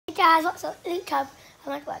guys, what's up? Luke Tab. I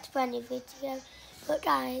might watch a brand new video. But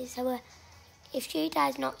guys, if you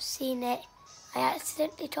guys not seen it, I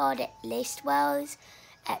accidentally called it Ratchwells,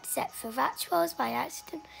 except for Ratchwells by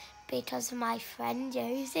accident, because of my friend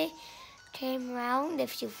Josie came round,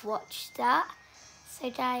 if you've watched that. So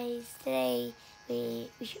guys, today we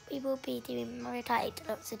will be doing mariokart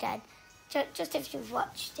once again. Just if you've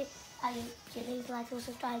watched it, I you leave a like or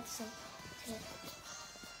subscribe. So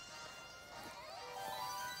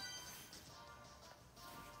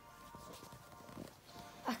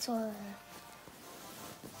battle.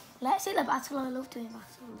 Let's see the battle. I love doing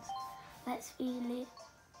battles. Let's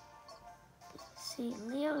see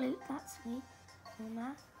Leo, Luke, that's me.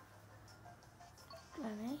 Mama,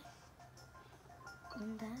 Granny,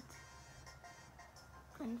 Granddad,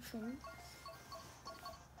 Grandprince,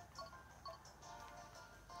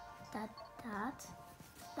 Dad.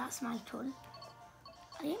 That's my tool.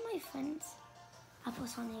 Are you my friends? I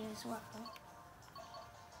put on here as well.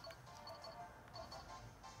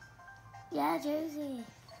 Yeah, Josie.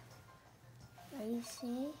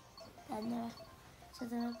 Racy. Then so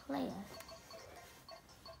they're a player.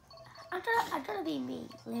 I'm gonna be me,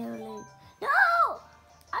 Leo Luke. No!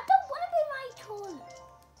 I don't wanna be my tool.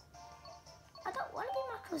 I don't wanna be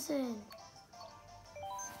my cousin.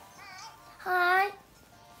 Hi.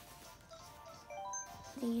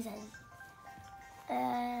 These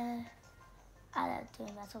I don't do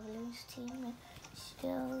that of loose team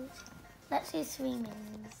skills. Let's do 3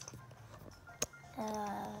 mins.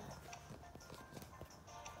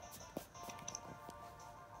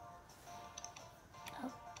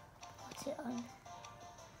 What's it on?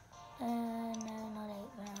 No, not 8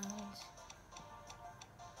 rounds.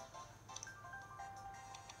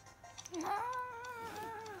 No.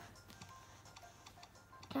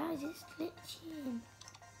 Guys, it's glitching.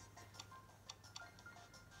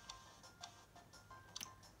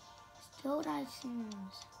 Stored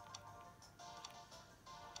items.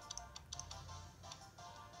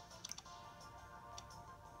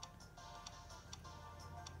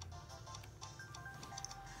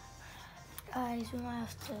 Guys, we might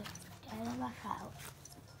have to get them back out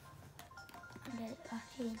and get it back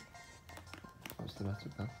in. What's the matter,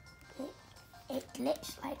 pal? It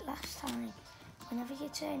glitched like last time. Whenever you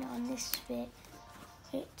turn it on this bit,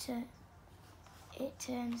 it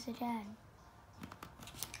turns again.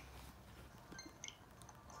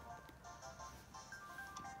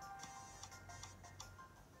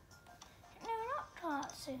 No, not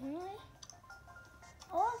carts only.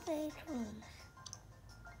 All vehicles.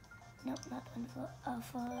 Nope, not one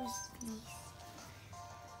for these.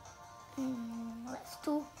 Let's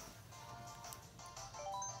do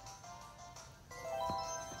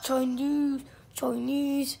Chinese.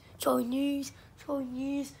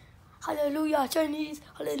 Hallelujah, Chinese.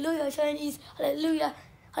 Hallelujah, Chinese. Hallelujah,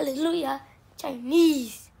 hallelujah,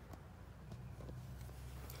 Chinese.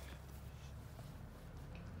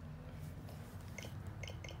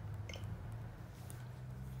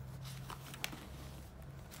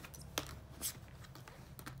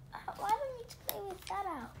 Why do we need to play with that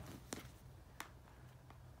out?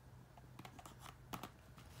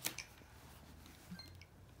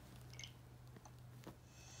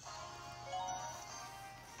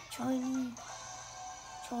 Chinese.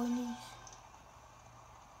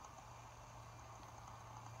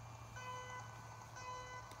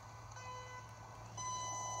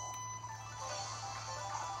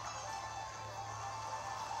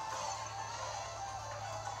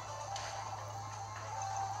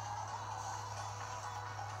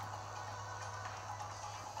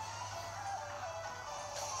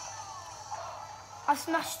 I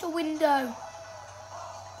smashed the window.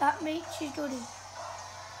 That makes you good.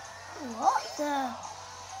 What the?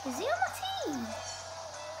 Is he on my team?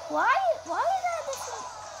 Why is there different?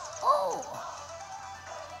 Oh.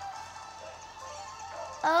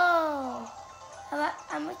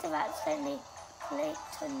 I must have accidentally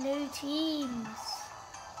clicked on new teams.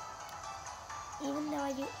 Even though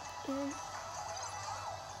I do,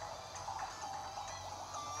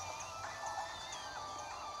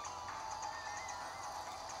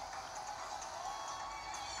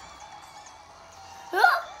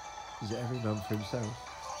 Is it every man for himself?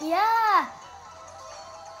 Yeah.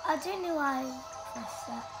 I don't know why I pressed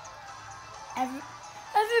that. Every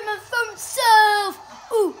man for himself.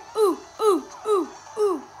 Ooh.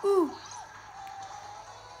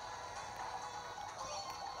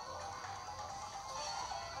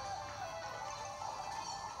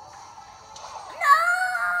 No!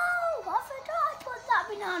 I forgot I put that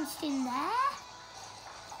announced in there.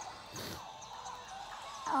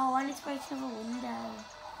 Oh, I need to break another window.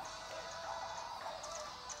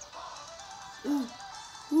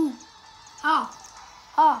 Ooh.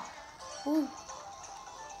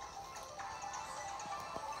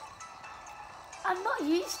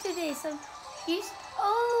 do this.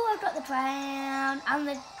 Oh, I've got the crown and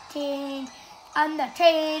the tin and the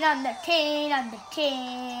tin and the tin and the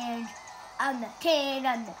tin and the tin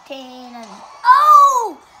and the tin and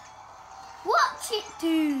oh! Watch it,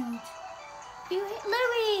 dude. You hit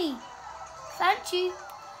Louis. Thank you.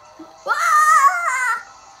 Ah!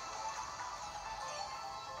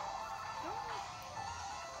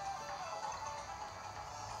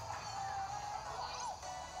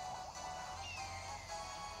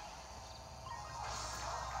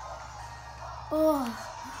 Oh,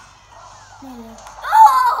 nearly.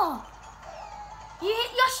 Oh! You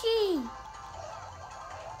hit Yoshi!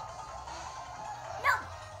 No!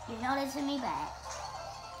 You're not listening to me back.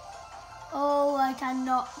 Oh, I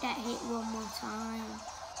cannot get hit one more time.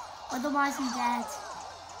 Otherwise I'm dead.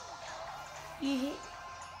 You hit...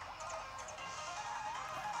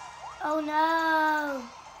 Oh no!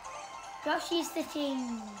 Yoshi's the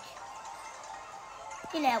king.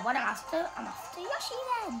 You know what, I'm after Yoshi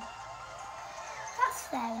then. That's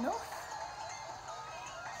fair enough.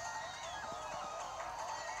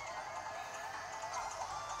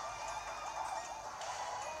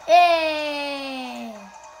 Hey!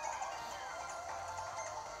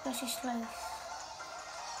 Yoshi's close.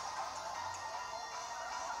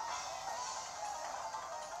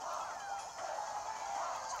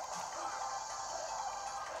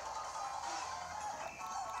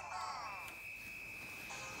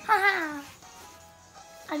 Haha!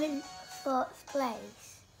 I'm in 4th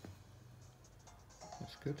place.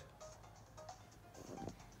 That's good.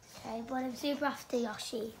 Okay, but I'm super after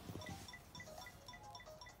Yoshi.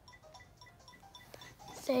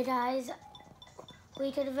 So guys,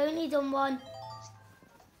 we could have only done one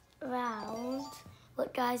round,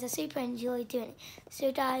 but guys, I super enjoyed doing it.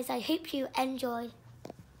 So guys, I hope you enjoy.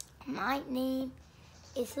 My name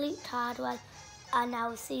is Luke Hardwell, and I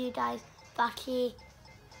will see you guys back here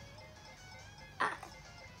at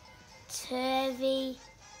Turvy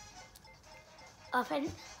up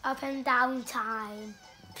and down time.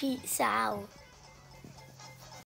 Peace out.